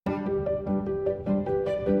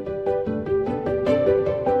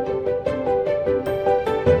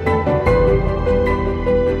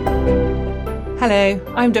Hello,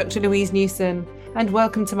 I'm Dr Louise Newson and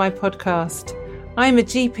welcome to my podcast. I'm a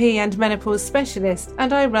GP and menopause specialist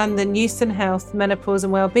and I run the Newson Health Menopause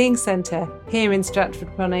and Wellbeing Centre here in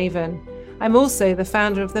Stratford-upon-Avon. I'm also the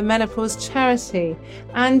founder of the Menopause Charity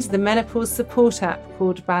and the menopause support app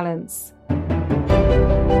called Balance.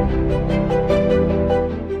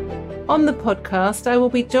 On the podcast, I will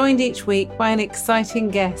be joined each week by an exciting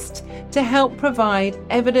guest to help provide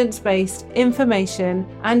evidence-based information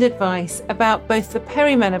and advice about both the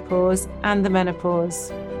perimenopause and the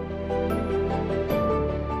menopause.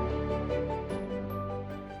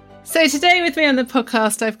 So today with me on the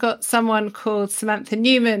podcast, I've got someone called Samantha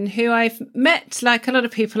Newman, who I've met, like a lot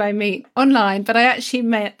of people I meet online, but I actually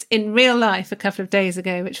met in real life a couple of days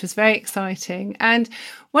ago, which was very exciting. And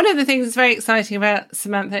one of the things that's very exciting about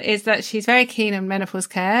Samantha is that she's very keen on menopause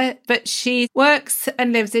care, but she works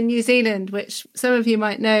and lives in New Zealand, which some of you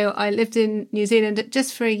might know. I lived in New Zealand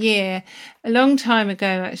just for a year, a long time ago,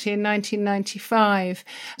 actually in 1995.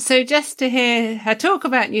 So just to hear her talk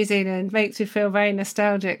about New Zealand makes me feel very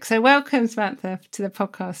nostalgic. So welcome, Samantha, to the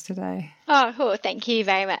podcast today. Oh, cool. Thank you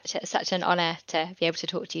very much. It's such an honour to be able to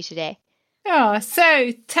talk to you today. Oh,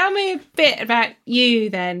 so tell me a bit about you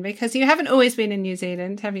then, because you haven't always been in New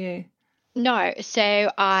Zealand, have you? No,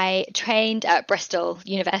 so I trained at Bristol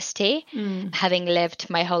University, having lived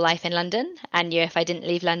my whole life in London, and knew if I didn't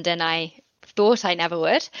leave London, I thought I never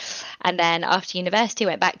would. And then after university,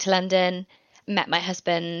 went back to London, met my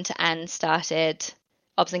husband and started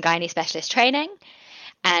obs and gynae specialist training.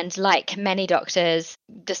 And like many doctors,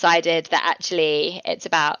 decided that actually it's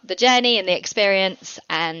about the journey and the experience.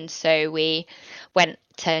 And so we went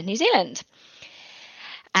to New Zealand.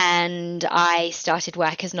 And I started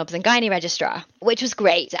work as an obs and gynae registrar, which was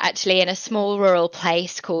great, actually, in a small rural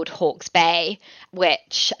place called Hawke's Bay,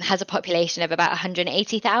 which has a population of about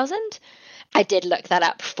 180,000. I did look that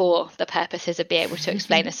up for the purposes of being able to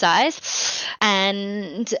explain the size.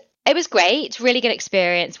 And it was great, really good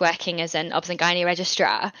experience working as an obs and gynae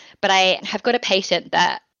registrar, but I have got a patient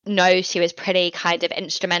that knows she was pretty kind of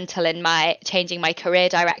instrumental in my changing my career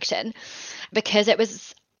direction, because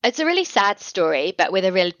it's a really sad story, but with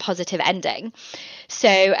a really positive ending.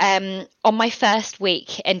 So on my first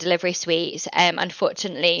week in delivery suite,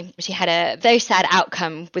 unfortunately, she had a very sad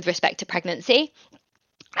outcome with respect to pregnancy.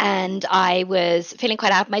 And I was feeling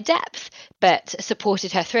quite out of my depth, but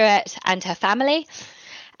supported her through it and her family.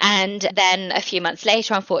 And then a few months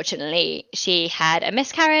later, unfortunately, she had a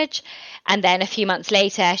miscarriage. And then a few months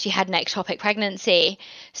later, she had an ectopic pregnancy.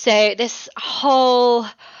 So this whole,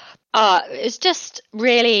 it was just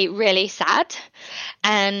really, really sad.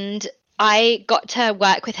 And I got to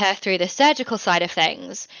work with her through the surgical side of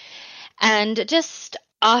things. And just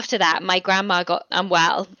after that, my grandma got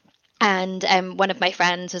unwell. And one of my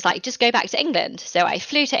friends was like, just go back to England. So I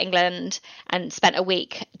flew to England and spent a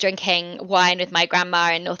week drinking wine with my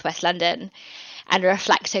grandma in northwest London and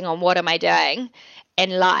reflecting on what am I doing in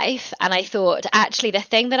life. And I thought, actually, the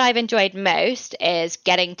thing that I've enjoyed most is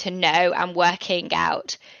getting to know and working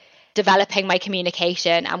out, developing my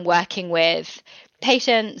communication and working with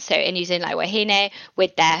patients, so in using like wahine,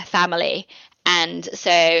 with their family. And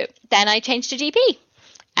so then I changed to GP.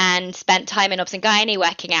 And spent time in obs and gynae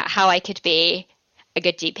working out how I could be a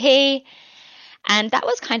good GP. And that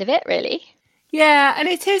was kind of it, really. Yeah, and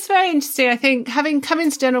it is very interesting. I think having come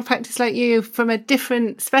into general practice like you from a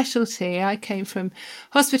different specialty, I came from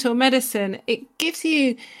hospital medicine, it gives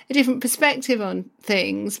you a different perspective on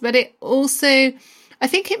things, but it also, I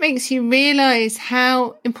think it makes you realise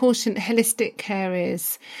how important holistic care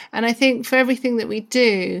is. And I think for everything that we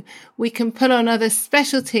do, we can pull on other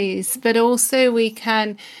specialties, but also we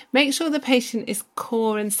can make sure the patient is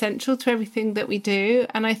core and central to everything that we do.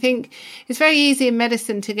 And I think it's very easy in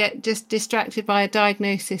medicine to get just distracted by a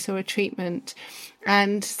diagnosis or a treatment.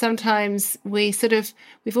 And sometimes we've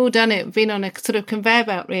all done it, been on a sort of conveyor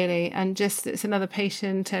belt really, and just it's another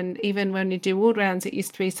patient. And even when you do ward rounds, it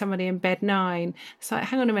used to be somebody in bed 9. It's like,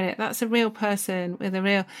 hang on a minute, that's a real person with a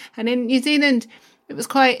real. And in New Zealand, it was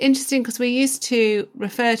quite interesting because we used to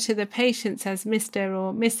refer to the patients as Mr.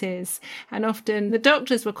 or Mrs. And often the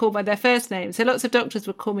doctors were called by their first name. So lots of doctors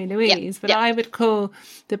would call me Louise, but I would call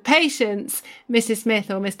the patients Mrs. Smith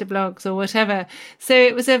or Mr. Bloggs or whatever. So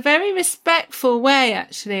it was a very respectful way,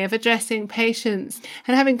 actually, of addressing patients.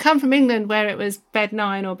 And having come from England where it was bed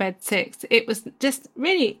 9 or bed 6, it was just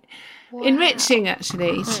really enriching,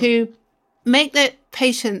 actually, to make the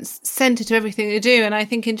patients centre to everything they do. And I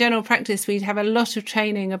think in general practice, we'd have a lot of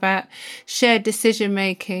training about shared decision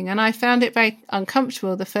making. And I found it very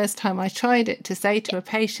uncomfortable the first time I tried it to say to a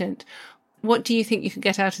patient, what do you think you could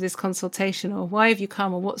get out of this consultation? Or why have you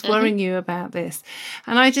come? Or what's worrying you about this?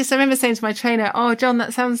 And I remember saying to my trainer, oh, John,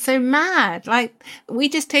 that sounds so mad. Like, we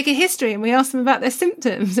just take a history and we ask them about their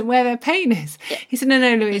symptoms and where their pain is. He said,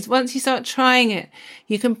 no, Louise, once you start trying it,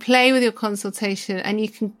 you can play with your consultation and you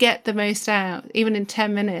can get the most out, even in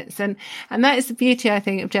 10 minutes. And that is the beauty, I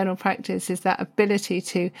think, of general practice, is that ability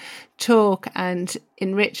to talk and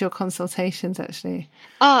enrich your consultations, actually.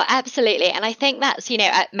 Oh, absolutely. And I think that's,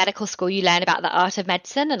 at medical school, you learn about the art of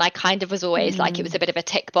medicine. And I kind of was always like, it was a bit of a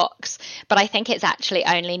tick box. But I think it's actually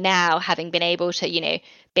only now, having been able to, be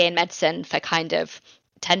in medicine for kind of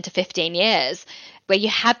 10 to 15 years, where you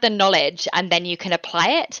have the knowledge and then you can apply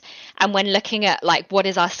it. And when looking at like, what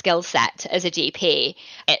is our skill set as a GP,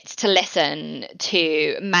 it's to listen,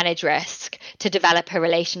 to manage risk, to develop a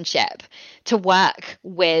relationship, to work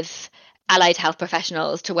with allied health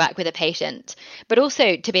professionals, to work with a patient, but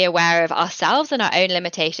also to be aware of ourselves and our own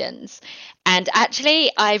limitations. And actually,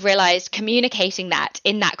 I've realized communicating that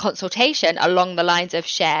in that consultation along the lines of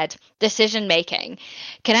shared decision making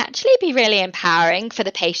can actually be really empowering for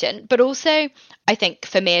the patient, but also, I think,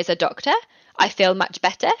 for me as a doctor, I feel much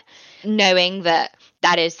better knowing that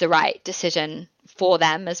that is the right decision for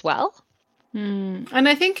them as well. And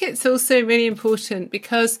I think it's also really important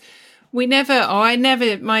because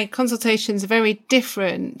my consultations are very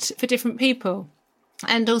different for different people.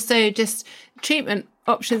 And also just treatment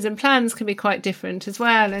options and plans can be quite different as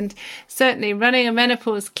well. And certainly running a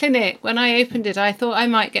menopause clinic, when I opened it, I thought I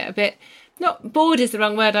might get a bit, not bored is the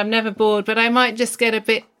wrong word, I'm never bored, but I might just get a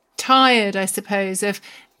bit tired, I suppose, of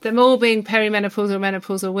them all being perimenopausal,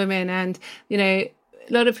 menopausal women. And, a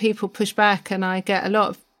lot of people push back, and I get a lot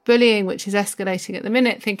of bullying, which is escalating at the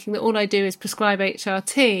minute, thinking that all I do is prescribe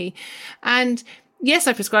HRT. And yes,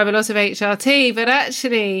 I prescribe a lot of HRT, but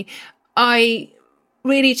actually I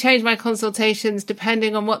really change my consultations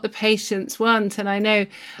depending on what the patients want. And I know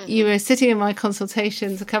you were sitting in my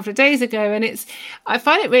consultations a couple of days ago, and I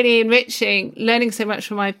find it really enriching learning so much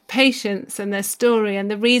from my patients and their story and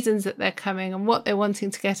the reasons that they're coming and what they're wanting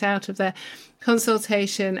to get out of their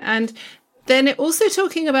consultation. And then also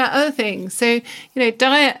talking about other things. So,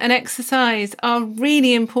 diet and exercise are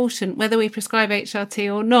really important, whether we prescribe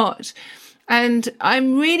HRT or not. And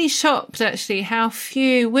I'm really shocked, actually, how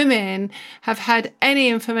few women have had any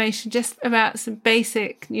information just about some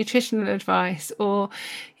basic nutritional advice or,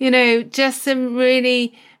 just some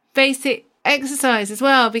really basic exercise as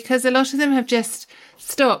well, because a lot of them have just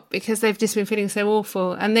stopped because they've just been feeling so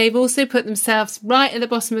awful. And they've also put themselves right at the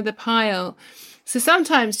bottom of the pile. So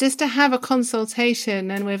sometimes just to have a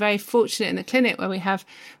consultation, and we're very fortunate in the clinic where we have,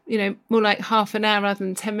 more like half an hour rather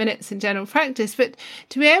than 10 minutes in general practice, but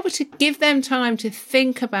to be able to give them time to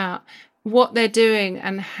think about what they're doing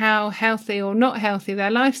and how healthy or not healthy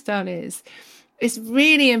their lifestyle is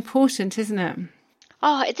really important, isn't it?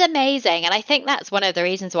 Oh, it's amazing. And I think that's one of the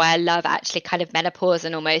reasons why I love actually kind of menopause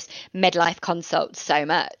and almost midlife consults so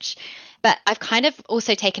much. But I've kind of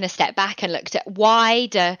also taken a step back and looked at why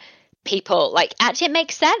do people, actually it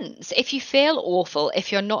makes sense. If you feel awful,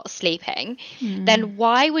 if you're not sleeping, then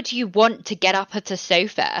why would you want to get up at a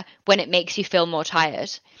sofa when it makes you feel more tired?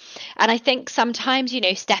 And I think sometimes,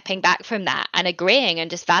 stepping back from that and agreeing and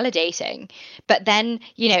just validating, but then,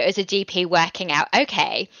 as a GP working out,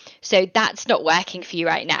 okay, so that's not working for you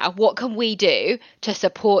right now. What can we do to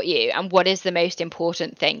support you? And what is the most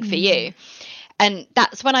important thing for you? And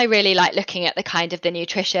that's when I really like looking at the kind of the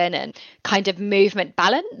nutrition and kind of movement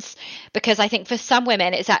balance, because I think for some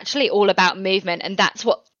women, it's actually all about movement and that's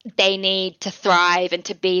what they need to thrive and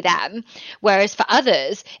to be them. Whereas for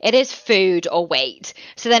others, it is food or weight.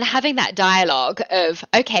 So then having that dialogue of,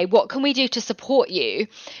 okay, what can we do to support you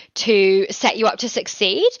to set you up to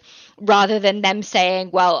succeed, rather than them saying,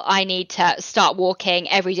 well, I need to start walking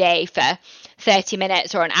every day for 30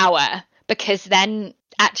 minutes or an hour, because then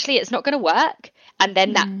actually it's not going to work. And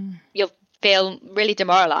then that you'll feel really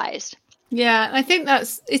demoralized. Yeah, I think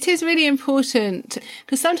it is really important,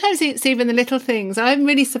 because sometimes it's even the little things. I'm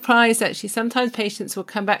really surprised, actually. Sometimes patients will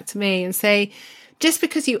come back to me and say, just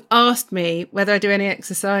because you asked me whether I do any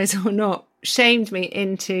exercise or not, shamed me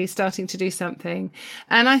into starting to do something.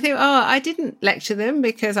 And I think, I didn't lecture them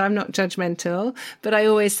because I'm not judgmental, but I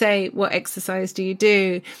always say, what exercise do you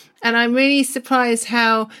do? And I'm really surprised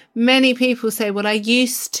how many people say, well, I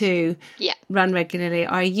used to run regularly.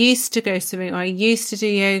 I used to go swimming. Or I used to do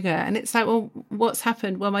yoga. And it's like, well, what's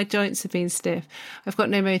happened? Well, my joints have been stiff. I've got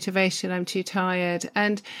no motivation. I'm too tired.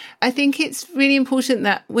 And I think it's really important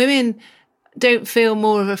that women don't feel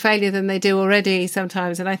more of a failure than they do already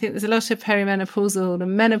sometimes. And I think there's a lot of perimenopausal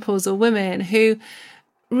and menopausal women who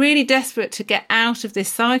really desperate to get out of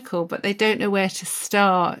this cycle, but they don't know where to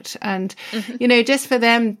start. And, just for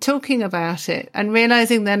them talking about it and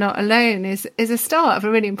realizing they're not alone is a start of a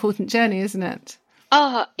really important journey, isn't it?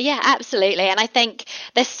 Oh, yeah, absolutely. And I think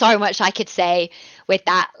there's so much I could say with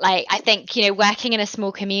that. Like, I think, working in a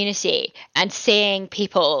small community and seeing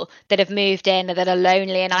people that have moved in that are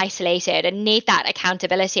lonely and isolated and need that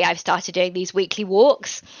accountability, I've started doing these weekly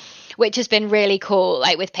walks, which has been really cool.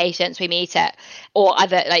 Like with patients we meet at, or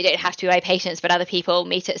other, like, don't have to be my patients, but other people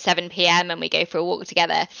meet at 7 p.m. and we go for a walk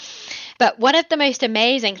together. But one of the most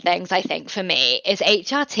amazing things, I think, for me is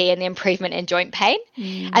HRT and the improvement in joint pain.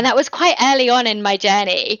 And that was quite early on in my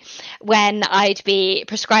journey when I'd be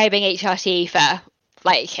prescribing HRT for,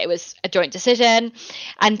 like, it was a joint decision.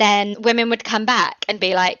 And then women would come back and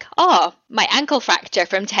be like, oh, my ankle fracture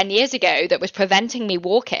from 10 years ago that was preventing me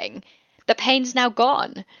walking, the pain's now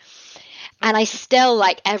gone. And I still,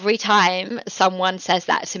 like, every time someone says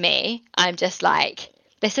that to me, I'm just like,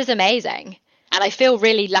 this is amazing. And I feel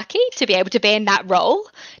really lucky to be able to be in that role,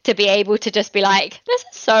 to be able to just be like, this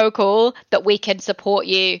is so cool that we can support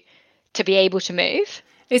you to be able to move.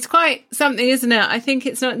 It's quite something, isn't it? I think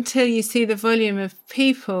it's not until you see the volume of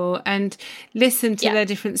people and listen to their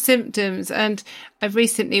different symptoms. And I've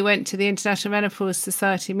recently went to the International Menopause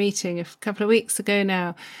Society meeting a couple of weeks ago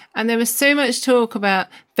now. And there was so much talk about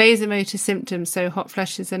vasomotor symptoms, so hot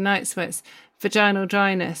flushes and night sweats, vaginal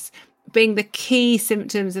dryness, being the key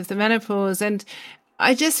symptoms of the menopause. And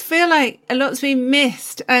I just feel like a lot's been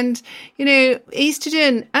missed. And,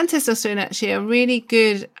 estrogen and testosterone actually are really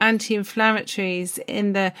good anti-inflammatories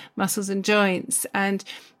in the muscles and joints. And,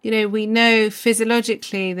 we know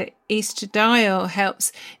physiologically that estradiol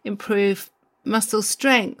helps improve muscle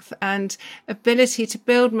strength and ability to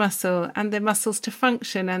build muscle and the muscles to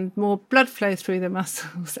function and more blood flow through the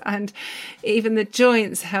muscles. And even the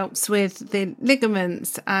joints helps with the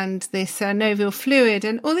ligaments and the synovial fluid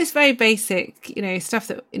and all this very basic, stuff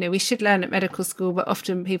that, we should learn at medical school, but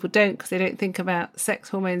often people don't because they don't think about sex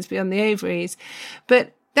hormones beyond the ovaries.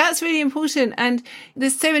 But that's really important. And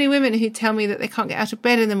there's so many women who tell me that they can't get out of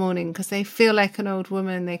bed in the morning because they feel like an old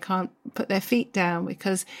woman. They can't put their feet down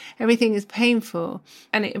because everything is painful,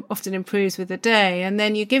 and it often improves with the day. And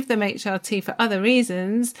then you give them HRT for other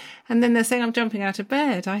reasons, and then they're saying, I'm jumping out of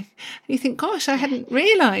bed. You think, gosh, I hadn't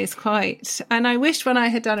realised quite. And I wish when I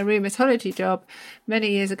had done a rheumatology job many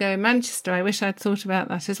years ago in Manchester, I wish I'd thought about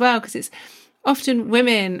that as well, because it's often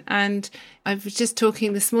women. And I was just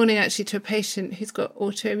talking this morning actually to a patient who's got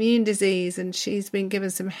autoimmune disease, and she's been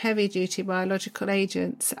given some heavy duty biological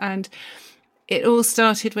agents, and it all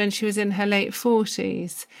started when she was in her late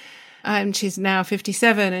 40s. She's now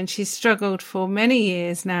 57 and she's struggled for many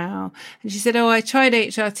years now. And she said, I tried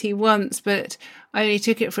HRT once, but I only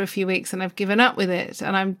took it for a few weeks and I've given up with it.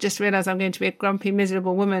 And I'm just realised I'm going to be a grumpy,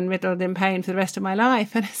 miserable woman riddled in pain for the rest of my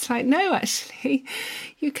life. And it's like, no, actually,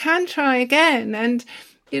 you can try again. And,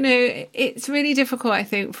 it's really difficult, I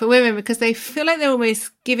think, for women because they feel like they're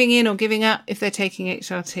almost giving in or giving up if they're taking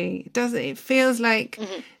HRT. It feels like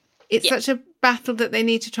it's such a battle that they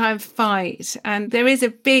need to try and fight. And there is a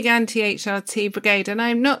big anti-HRT brigade. And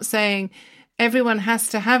I'm not saying everyone has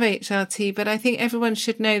to have HRT, but I think everyone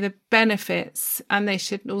should know the benefits, and they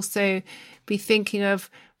should also be thinking of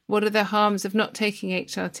what are the harms of not taking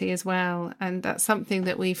HRT as well. And that's something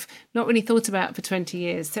that we've not really thought about for 20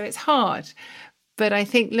 years. So it's hard. But I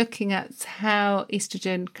think looking at how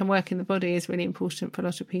estrogen can work in the body is really important for a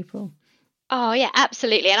lot of people. Oh, yeah,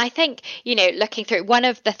 absolutely. And I think, looking through, one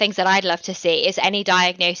of the things that I'd love to see is any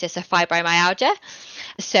diagnosis of fibromyalgia.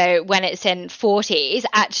 So when it's in 40s,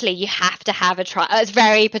 actually, you have to have a trial. It's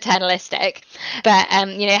very paternalistic, but,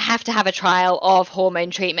 have to have a trial of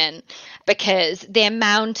hormone treatment, because the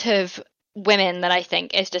amount of women that I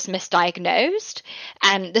think is just misdiagnosed,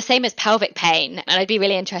 and the same as pelvic pain. And I'd be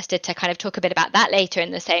really interested to kind of talk a bit about that later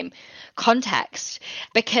in the same context,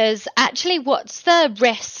 because actually what's the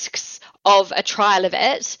risks of a trial of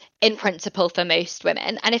it in principle for most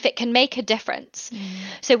women, and if it can make a difference.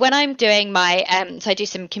 So when I'm doing my so I do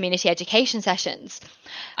some community education sessions,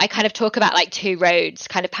 I kind of talk about like two roads,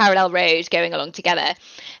 kind of parallel roads going along together.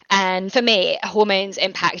 And for me, hormones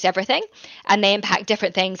impact everything, and they impact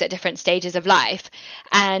different things at different stages of life.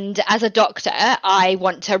 And as a doctor, I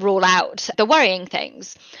want to rule out the worrying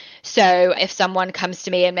things. So if someone comes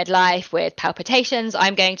to me in midlife with palpitations,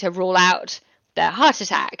 I'm going to rule out the heart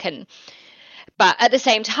attack. But at the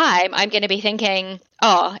same time, I'm going to be thinking,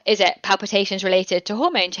 is it palpitations related to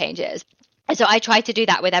hormone changes? And so I try to do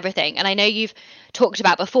that with everything. And I know you've talked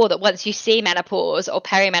about before that once you see menopause or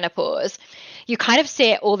perimenopause, you kind of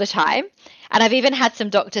see it all the time. And I've even had some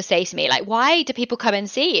doctors say to me, like, why do people come and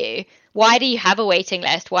see you? Why do you have a waiting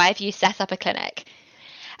list? Why have you set up a clinic?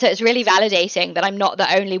 So it's really validating that I'm not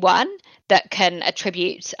the only one that can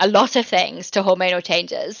attribute a lot of things to hormonal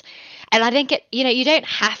changes. And I think you don't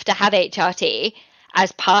have to have HRT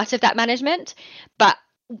as part of that management. But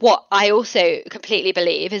what I also completely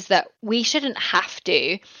believe is that we shouldn't have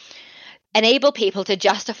to enable people to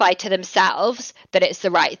justify to themselves that it's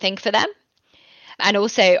the right thing for them. And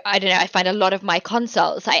also, I don't know, I find a lot of my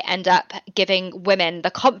consults, I end up giving women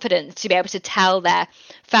the confidence to be able to tell their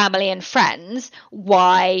family and friends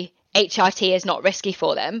why HRT is not risky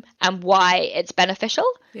for them and why it's beneficial.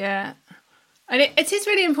 Yeah. And it is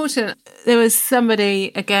really important. There was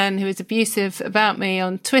somebody, again, who was abusive about me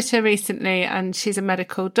on Twitter recently, and she's a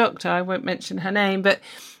medical doctor. I won't mention her name, but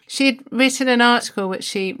she'd written an article which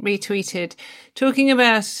she retweeted talking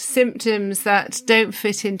about symptoms that don't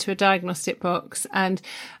fit into a diagnostic box and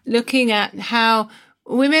looking at how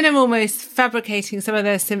women are almost fabricating some of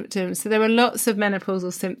their symptoms. So there were lots of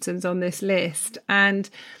menopausal symptoms on this list, and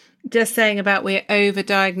just saying about we're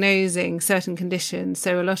over-diagnosing certain conditions.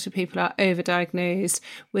 So a lot of people are over-diagnosed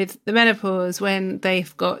with the menopause when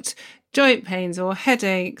they've got joint pains or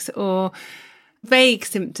headaches or vague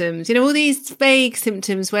symptoms, all these vague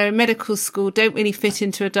symptoms where in medical school don't really fit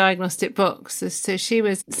into a diagnostic box. So she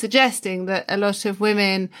was suggesting that a lot of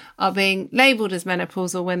women are being labelled as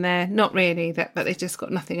menopausal when they're not really, but they've just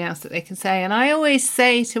got nothing else that they can say. And I always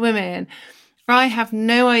say to women, I have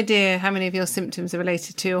no idea how many of your symptoms are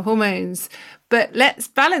related to your hormones, but let's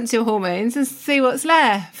balance your hormones and see what's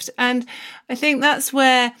left. And I think that's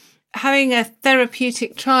where having a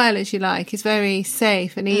therapeutic trial, as you like, is very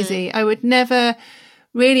safe and easy. I would never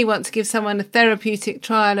really want to give someone a therapeutic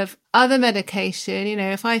trial of other medication.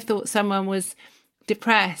 If I thought someone was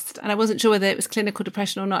depressed and I wasn't sure whether it was clinical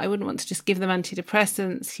depression or not, I wouldn't want to just give them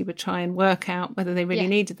antidepressants. You would try and work out whether they really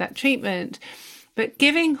needed that treatment. But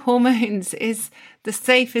giving hormones is the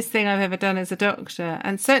safest thing I've ever done as a doctor.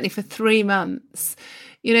 And certainly for 3 months,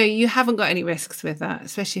 you haven't got any risks with that,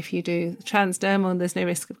 especially if you do transdermal, there's no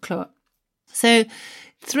risk of clot. So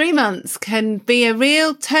 3 months can be a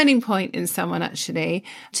real turning point in someone, actually,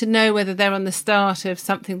 to know whether they're on the start of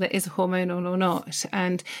something that is hormonal or not.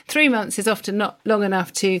 And 3 months is often not long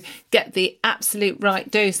enough to get the absolute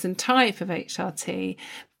right dose and type of HRT.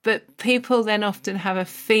 But people then often have a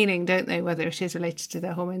feeling, don't they, whether it is related to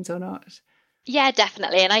their hormones or not. Yeah,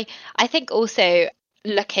 definitely. And I think also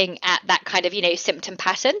looking at that kind of, symptom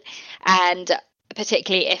pattern, and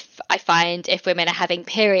particularly if women are having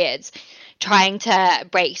periods, trying to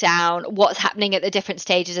break down what's happening at the different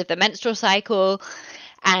stages of the menstrual cycle,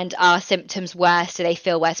 and are symptoms worse, do they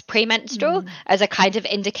feel worse premenstrual, as a kind of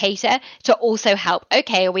indicator to also help,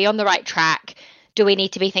 okay, are we on the right track? Do we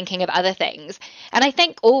need to be thinking of other things? And I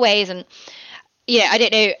think always, and, I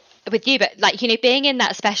don't know with you, but being in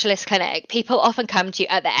that specialist clinic, people often come to you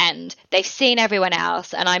at the end. They've seen everyone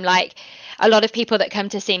else. And I'm like, a lot of people that come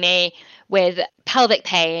to see me with pelvic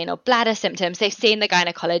pain or bladder symptoms, they've seen the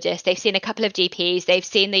gynecologist, they've seen a couple of GPs, they've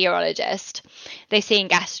seen the urologist, they've seen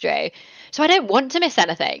gastro. So I don't want to miss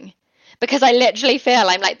anything because I literally feel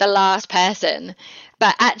I'm like the last person.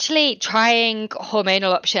 But actually trying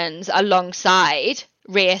hormonal options alongside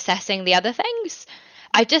reassessing the other things,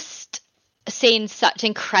 I've just seen such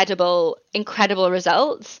incredible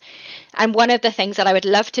results. And one of the things that I would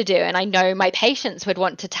love to do, and I know my patients would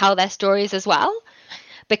want to tell their stories as well,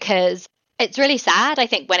 because it's really sad, I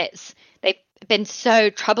think, when they've been so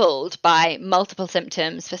troubled by multiple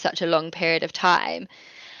symptoms for such a long period of time,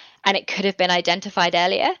 and it could have been identified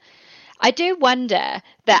earlier. I do wonder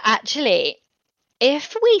that actually,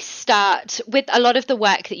 if we start with a lot of the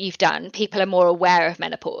work that you've done, people are more aware of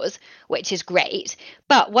menopause, which is great.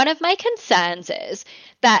 But one of my concerns is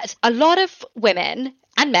that a lot of women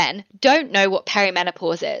and men don't know what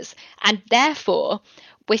perimenopause is. And therefore,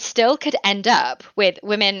 we still could end up with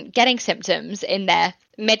women getting symptoms in their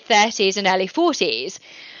mid-30s and early 40s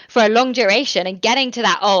for a long duration and getting to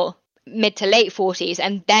that mid to late 40s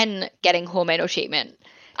and then getting hormonal treatment.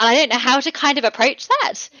 And I don't know how to kind of approach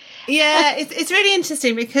that. Yeah, it's really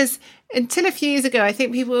interesting because until a few years ago, I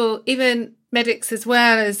think people, even medics as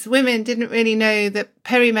well as women, didn't really know that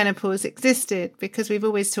perimenopause existed because we've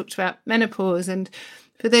always talked about menopause. And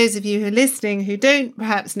for those of you who are listening who don't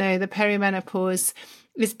perhaps know, the perimenopause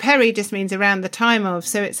is peri just means around the time of.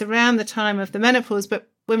 So it's around the time of the menopause, but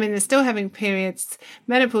women are still having periods,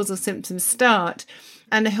 menopausal symptoms start,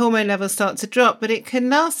 and the hormone levels start to drop, but it can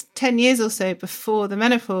last 10 years or so before the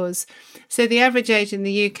menopause. So the average age in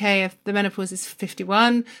the UK of the menopause is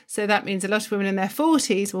 51. So that means a lot of women in their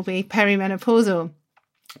 40s will be perimenopausal.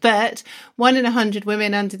 But 1 in 100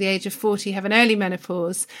 women under the age of 40 have an early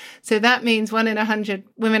menopause. So that means 1 in 100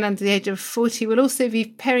 women under the age of 40 will also be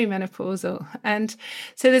perimenopausal. And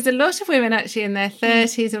so there's a lot of women actually in their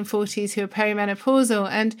 30s and 40s who are perimenopausal.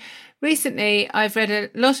 And recently, I've read a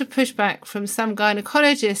lot of pushback from some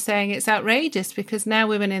gynecologists saying it's outrageous because now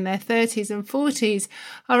women in their 30s and 40s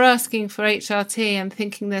are asking for HRT and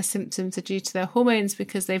thinking their symptoms are due to their hormones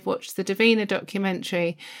because they've watched the Davina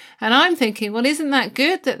documentary. And I'm thinking, well, isn't that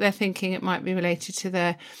good that they're thinking it might be related to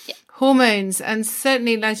their hormones? And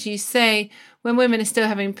certainly, as you say, when women are still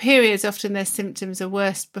having periods, often their symptoms are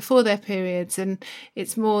worse before their periods. And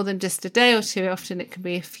it's more than just a day or two. Often it can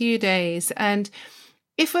be a few days. And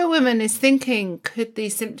if a woman is thinking, could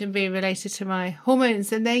these symptoms be related to my hormones,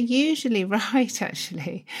 then they're usually right,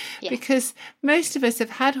 actually, because most of us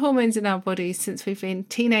have had hormones in our bodies since we've been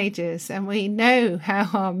teenagers, and we know how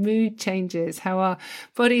our mood changes, how our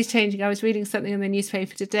body's changing. I was reading something in the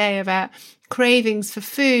newspaper today about cravings for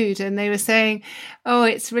food, and they were saying, oh,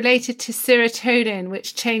 it's related to serotonin,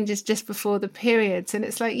 which changes just before the periods. And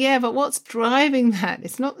it's like, yeah, but what's driving that?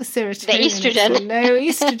 It's not the serotonin. The estrogen. It's the low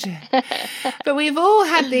estrogen. But we've all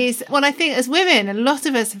had these, well, I think as women, a lot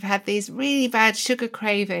of us have had these really bad sugar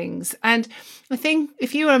cravings. And I think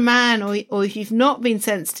if you're a man or if you've not been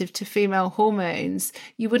sensitive to female hormones,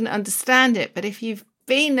 you wouldn't understand it. But if you've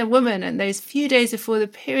being a woman and those few days before the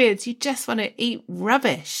periods, you just want to eat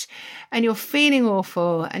rubbish and you're feeling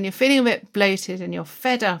awful and you're feeling a bit bloated and you're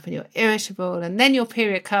fed up and you're irritable. And then your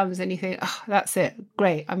period comes and you think, oh, that's it.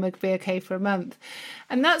 Great. I'm going to be okay for a month.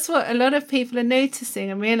 And that's what a lot of people are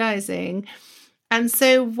noticing and realizing. And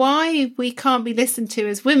so why we can't be listened to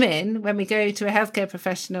as women when we go to a healthcare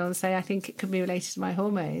professional and say, I think it could be related to my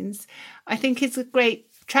hormones, I think it's a great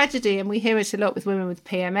tragedy. And we hear it a lot with women with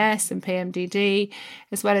PMS and PMDD,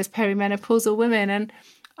 as well as perimenopausal women. And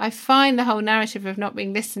I find the whole narrative of not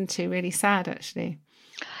being listened to really sad, actually.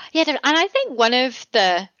 Yeah, and I think one of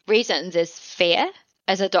the reasons is fear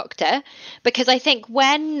as a doctor, because I think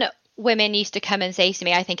when women used to come and say to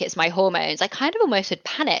me, I think it's my hormones, I kind of almost would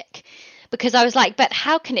panic. Because I was like, but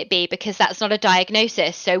how can it be? Because that's not a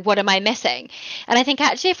diagnosis. So what am I missing? And I think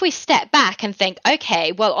actually if we step back and think,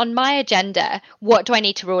 okay, well, on my agenda, what do I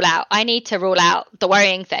need to rule out? I need to rule out the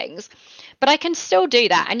worrying things. But I can still do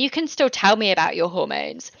that. And you can still tell me about your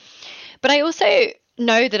hormones. But I also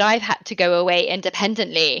know that I've had to go away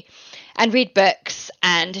independently and read books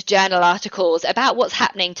and journal articles about what's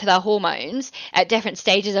happening to their hormones at different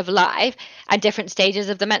stages of life and different stages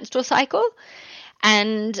of the menstrual cycle.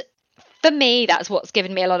 And for me, that's what's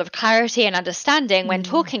given me a lot of clarity and understanding when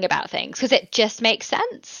talking about things, because it just makes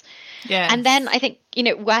sense. Yeah. And then I think,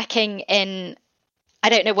 working in, I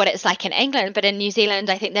don't know what it's like in England, but in New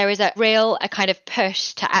Zealand, I think there is a kind of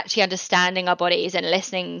push to actually understanding our bodies and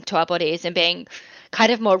listening to our bodies and being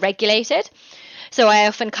kind of more regulated. So I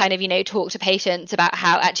often kind of, talk to patients about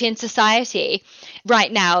how actually in society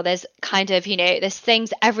right now, there's kind of, there's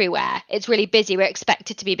things everywhere. It's really busy. We're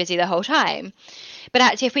expected to be busy the whole time. But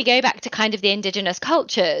actually, if we go back to kind of the indigenous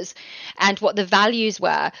cultures and what the values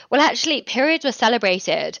were, well, actually, periods were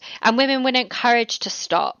celebrated and women were encouraged to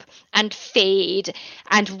stop and feed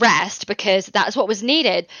and rest because that's what was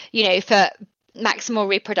needed, for maximal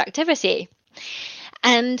reproductivity.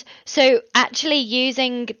 And so actually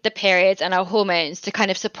using the periods and our hormones to kind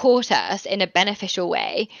of support us in a beneficial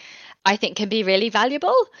way, I think can be really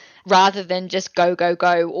valuable rather than just go, go,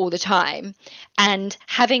 go all the time. And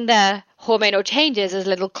having the hormonal changes as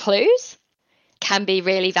little clues can be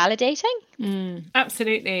really validating.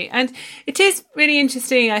 Absolutely. And it is really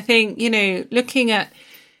interesting, I think, looking at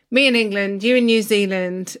me in England, you in New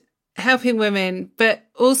Zealand, helping women, but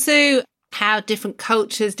also how different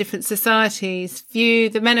cultures, different societies view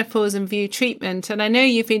the menopause and view treatment. And I know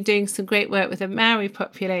you've been doing some great work with the Maori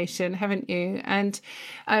population, haven't you? And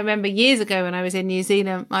I remember years ago when I was in New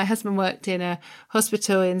Zealand, my husband worked in a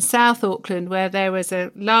hospital in South Auckland where there was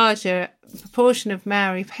a larger proportion of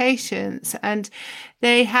Maori patients, and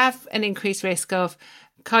they have an increased risk of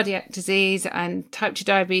cardiac disease and type 2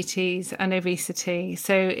 diabetes and obesity.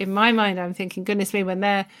 So in my mind, I'm thinking, goodness me, when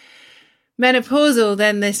they're menopausal,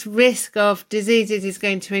 then this risk of diseases is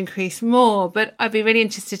going to increase more. But I'd be really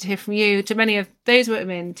interested to hear from you. Do many of those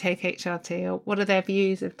women take HRT, or what are their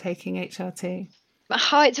views of taking HRT?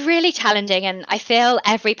 Oh, it's really challenging, and I feel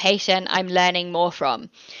every patient I'm learning more from.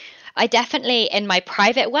 I definitely, in my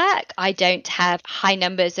private work, I don't have high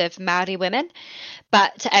numbers of Maori women,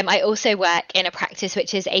 but I also work in a practice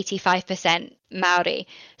which is 85% Maori.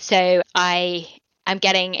 So I'm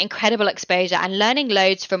getting incredible exposure and learning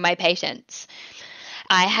loads from my patients.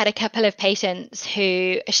 I had a couple of patients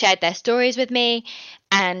who shared their stories with me,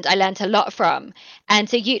 and I learned a lot from. And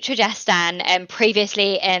so Utrogestan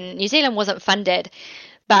previously in New Zealand wasn't funded,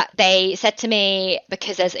 but they said to me,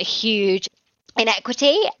 because there's a huge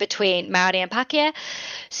inequity between Maori and Pākehā,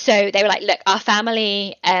 so they were like, look, our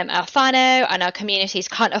family, our whānau and our communities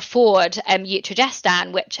can't afford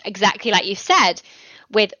Utrogestan, which, exactly like you said,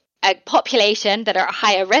 with a population that are at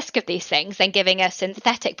higher risk of these things, than giving us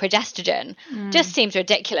synthetic progesterone just seems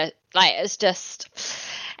ridiculous. Like, it's just...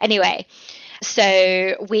 Anyway,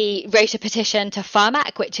 so we wrote a petition to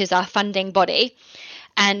Pharmac, which is our funding body,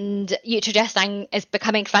 and Utrogestan is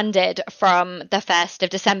becoming funded from the 1st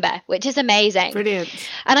of December, which is amazing. Brilliant.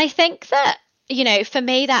 And I think that, you know, for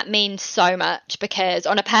me, that means so much, because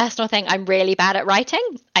on a personal thing, I'm really bad at writing.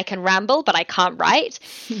 I can ramble, but I can't write.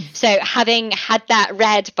 So having had that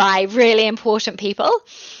read by really important people,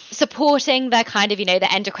 supporting the kind of, you know, the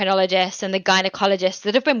endocrinologists and the gynecologists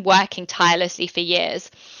that have been working tirelessly for years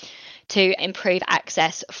to improve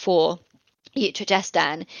access for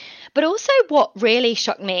Utrogestan. But also what really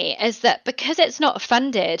shocked me is that because it's not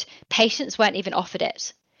funded, patients weren't even offered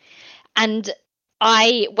it. And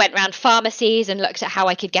I went around pharmacies and looked at how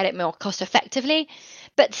I could get it more cost effectively,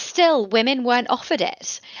 but still women weren't offered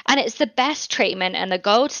it. And it's the best treatment and the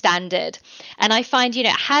gold standard. And I find, you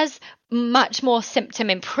know, it has much more symptom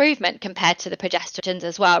improvement compared to the progestins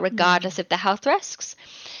as well, regardless of the health risks.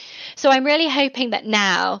 So I'm really hoping that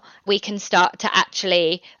now we can start to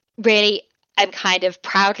actually really kind of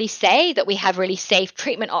proudly say that we have really safe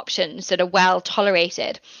treatment options that are well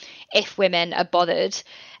tolerated if women are bothered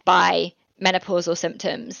by menopausal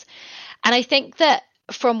symptoms. And I think that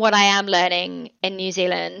from what I am learning in New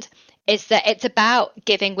Zealand is that it's about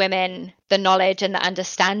giving women the knowledge and the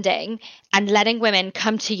understanding and letting women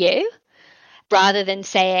come to you rather than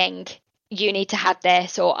saying, you need to have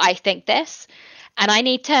this, or I think this. And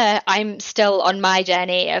I'm still on my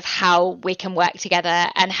journey of how we can work together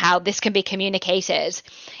and how this can be communicated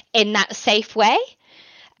in that safe way,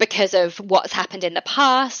 because of what's happened in the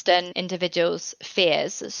past and individuals'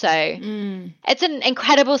 fears. So it's an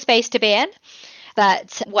incredible space to be in,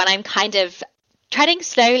 but when I'm kind of treading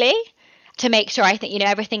slowly to make sure, I think, you know,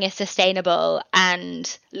 everything is sustainable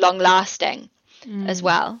and long lasting as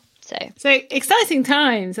well. So exciting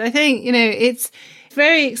times. I think, you know, it's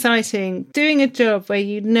very exciting. Doing a job where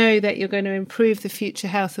you know that you're going to improve the future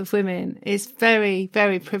health of women is very,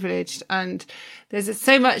 very privileged. And there's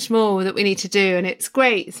so much more that we need to do. And it's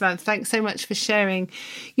great, Samantha. Thanks so much for sharing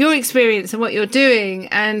your experience and what you're doing.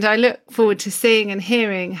 And I look forward to seeing and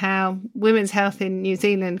hearing how women's health in New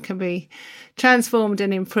Zealand can be transformed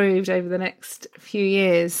and improved over the next few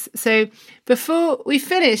years. So before we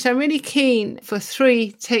finish, I'm really keen for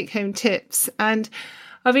 3 take-home tips. And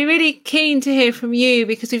I'll be really keen to hear from you,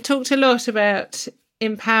 because we've talked a lot about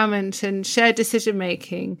empowerment and shared decision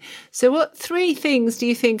making. So what 3 things do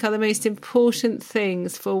you think are the most important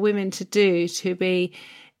things for women to do to be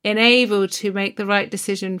enabled to make the right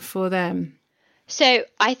decision for them? So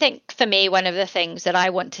I think for me, one of the things that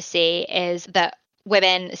I want to see is that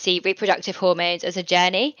women see reproductive hormones as a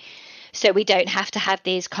journey. So we don't have to have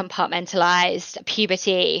these compartmentalized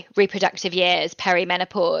puberty, reproductive years,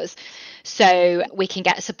 perimenopause, so we can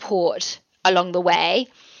get support along the way.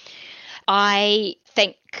 I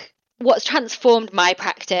think what's transformed my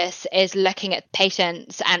practice is looking at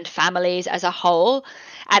patients and families as a whole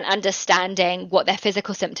and understanding what their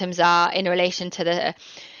physical symptoms are in relation to the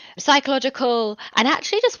psychological, and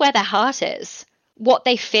actually just where their heart is, what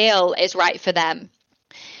they feel is right for them.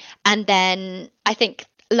 And then I think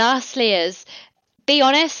lastly is be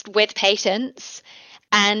honest with patients.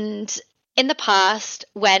 And in the past,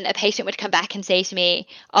 when a patient would come back and say to me,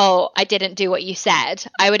 oh, I didn't do what you said,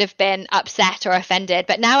 I would have been upset or offended.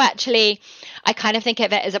 But now actually, I kind of think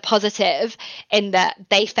of it as a positive, in that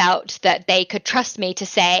they felt that they could trust me to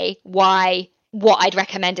say why what I'd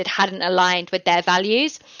recommended hadn't aligned with their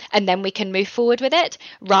values, and then we can move forward with it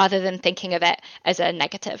rather than thinking of it as a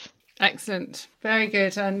negative. Excellent. Very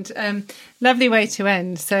good. And lovely way to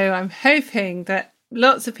end. So I'm hoping that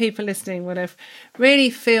lots of people listening will have really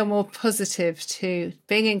feel more positive to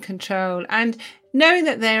being in control and knowing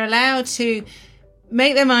that they're allowed to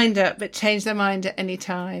make their mind up, but change their mind at any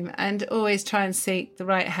time, and always try and seek the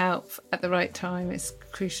right help at the right time is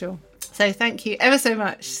crucial. So thank you ever so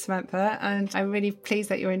much, Samantha. And I'm really pleased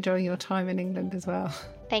that you're enjoying your time in England as well.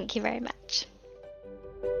 Thank you very much.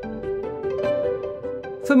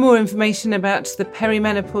 For more information about the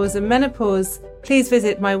perimenopause and menopause, please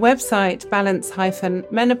visit my website,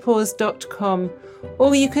 balance-menopause.com,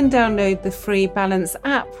 or you can download the free Balance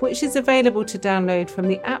app, which is available to download from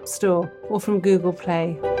the App Store or from Google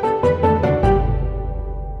Play.